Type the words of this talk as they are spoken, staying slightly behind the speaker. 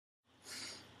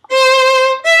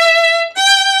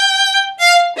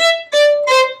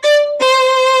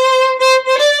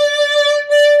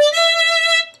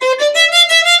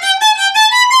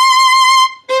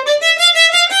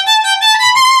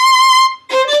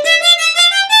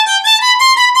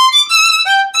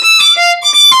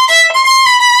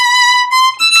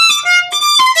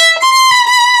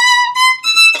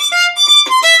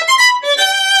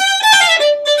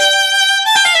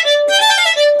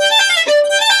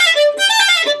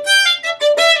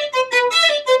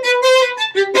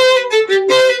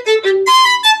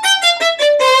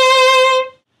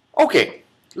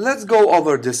let's go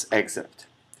over this excerpt.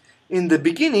 In the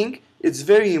beginning, it's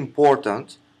very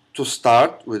important to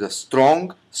start with a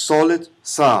strong, solid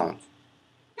sound.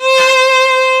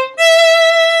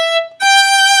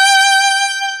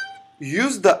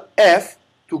 Use the F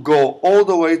to go all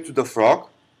the way to the frog.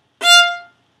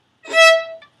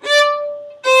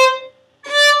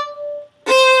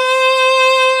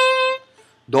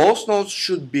 Those notes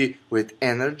should be with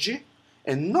energy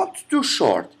and not too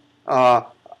short,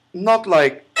 not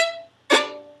like,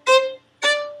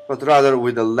 but rather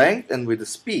with the length and with the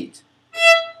speed.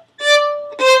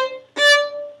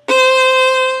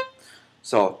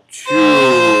 So 2,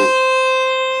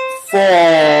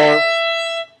 4,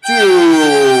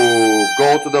 2,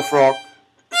 go to the frog.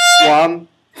 1,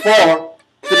 4,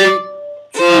 3,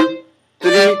 2,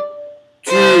 3,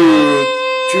 2,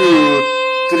 2,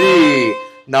 3.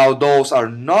 Now those are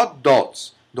not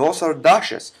dots, those are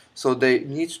dashes, so they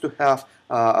need to have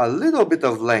a little bit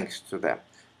of length to them.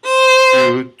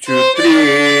 2, 2, 3,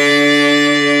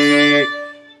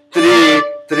 3,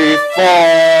 3,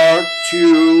 4,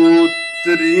 2,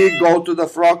 3, go to the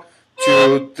frog.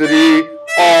 2, 3,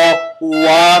 oh,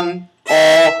 1,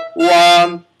 oh,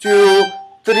 1, 2,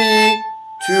 3,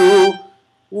 2,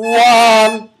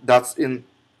 1. That's in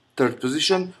third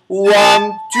position. 1,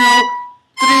 2,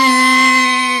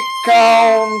 3,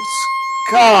 count,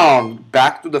 count.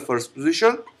 Back to the first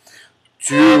position.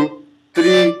 2,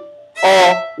 3,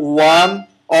 oh, 1,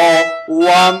 oh,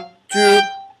 1, 2,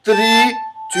 3,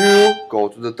 2. Go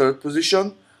to the third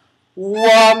position. 1,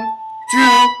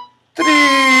 2, 3,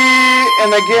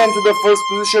 and again to the first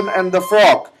position and the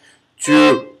frog.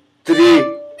 2, 3,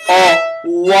 oh,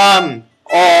 1,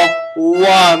 oh,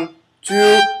 1,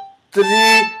 2,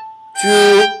 3,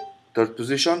 2. Third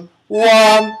position.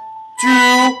 1,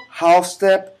 2, half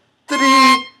step. 3,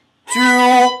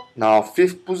 2. Now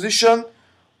fifth position.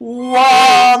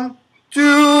 1,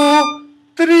 2,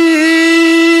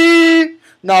 3.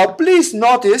 Now please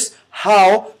notice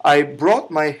how I brought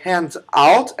my hands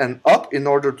out and up in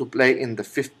order to play in the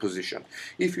fifth position.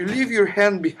 If you leave your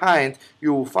hand behind,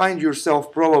 you will find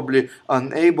yourself probably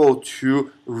unable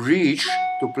to reach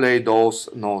to play those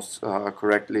notes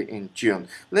correctly in tune.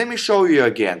 Let me show you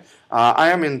again.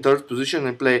 I am in third position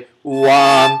and play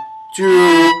 1,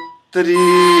 2, 3,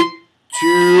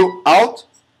 2, out.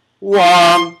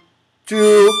 1,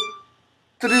 2,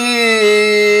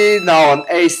 3. Now an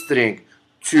A string.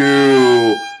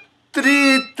 2,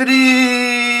 3,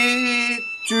 3,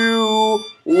 2,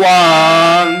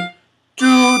 1,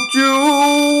 2,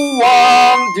 2,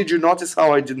 1. Did you notice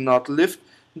how I did not lift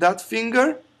that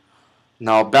finger?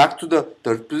 Now back to the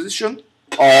third position.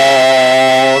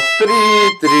 Oh, 3,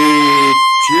 3,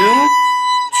 2,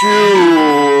 2.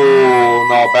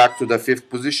 Now back to the fifth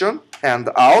position. Hand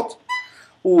out.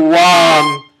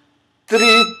 1, 3,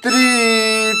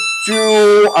 3,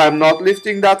 2. I'm not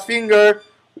lifting that finger.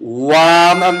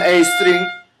 1, an A string.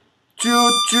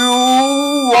 2, 2,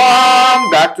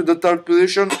 1. Back to the third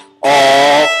position.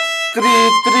 Oh, 3,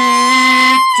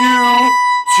 3, 2,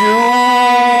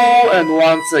 2. And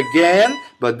once again,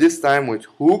 but this time with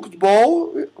hooked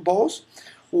bows.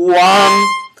 1,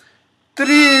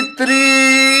 3,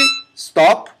 3.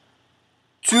 Stop.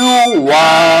 2,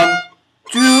 1,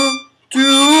 2,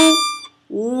 2,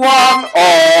 1.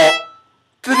 Oh,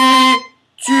 3,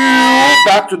 2.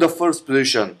 Back to the first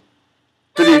position.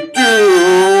 3, 2,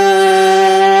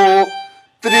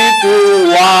 3, 2,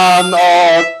 1,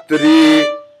 or 3,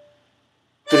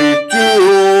 3, 2,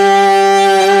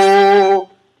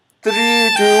 3,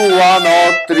 2, 1,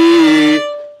 or 3,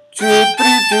 2,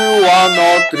 3, 2, 1,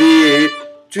 or 3,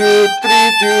 2,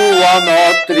 3, 2, 1,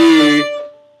 or 3,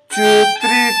 2,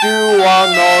 3, 2,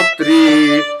 1, or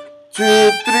 3,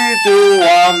 2, 3, 2,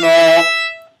 1, or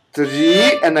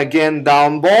 3, and again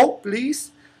down bow,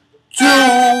 please. 2,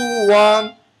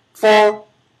 1, 4,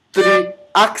 3,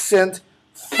 accent,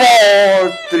 4,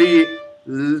 3,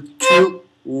 2,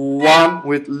 1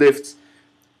 with lifts.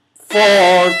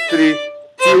 4, 3,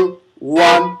 2,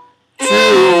 1, 2,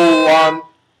 1,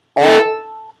 oh,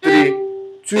 3,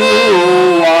 2,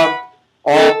 1,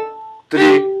 oh,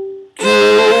 3, 2,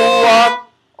 1,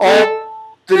 oh,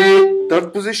 3. Third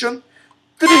position.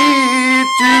 3,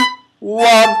 2,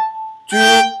 1,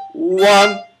 2,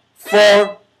 1,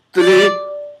 4, 3,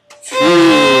 2.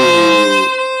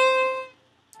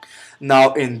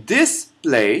 Now in this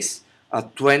place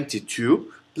at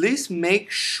 22, please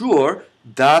make sure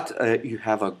that you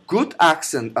have a good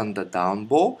accent on the down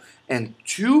bow and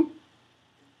 2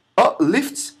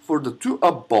 lifts for the 2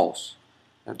 up bows.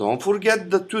 And don't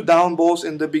forget the 2 down bows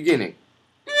in the beginning.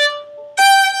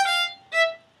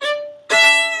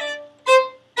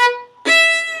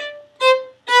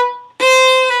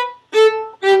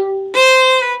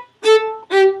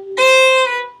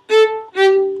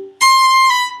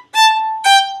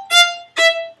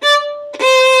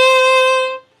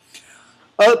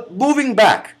 Moving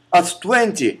back at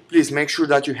 20, please make sure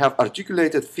that you have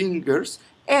articulated fingers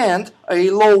and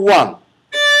a low one.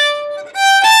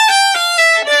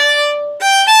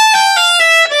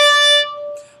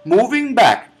 Moving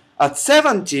back at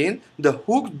 17, the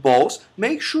hooked bows,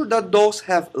 make sure that those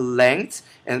have length,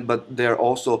 but they're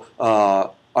also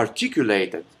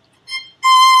articulated.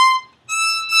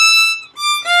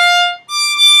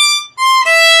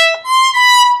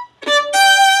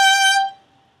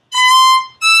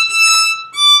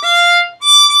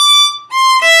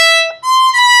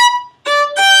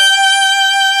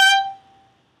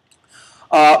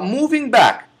 Moving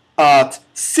back at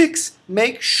 6,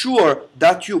 make sure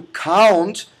that you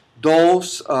count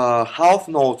those half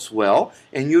notes well,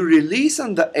 and you release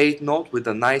on the 8th note with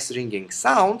a nice ringing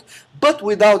sound, but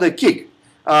without a kick.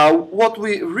 What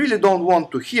we really don't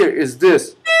want to hear is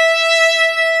this.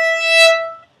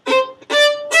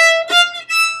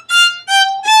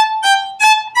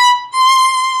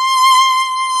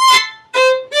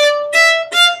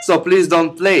 So please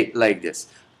don't play like this.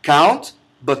 Count,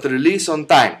 but release on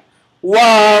time. 1,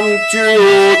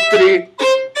 2, 3.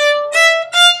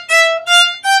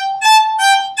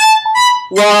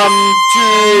 1,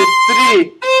 2,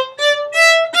 3.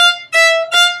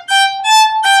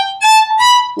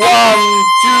 1,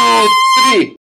 2, 3.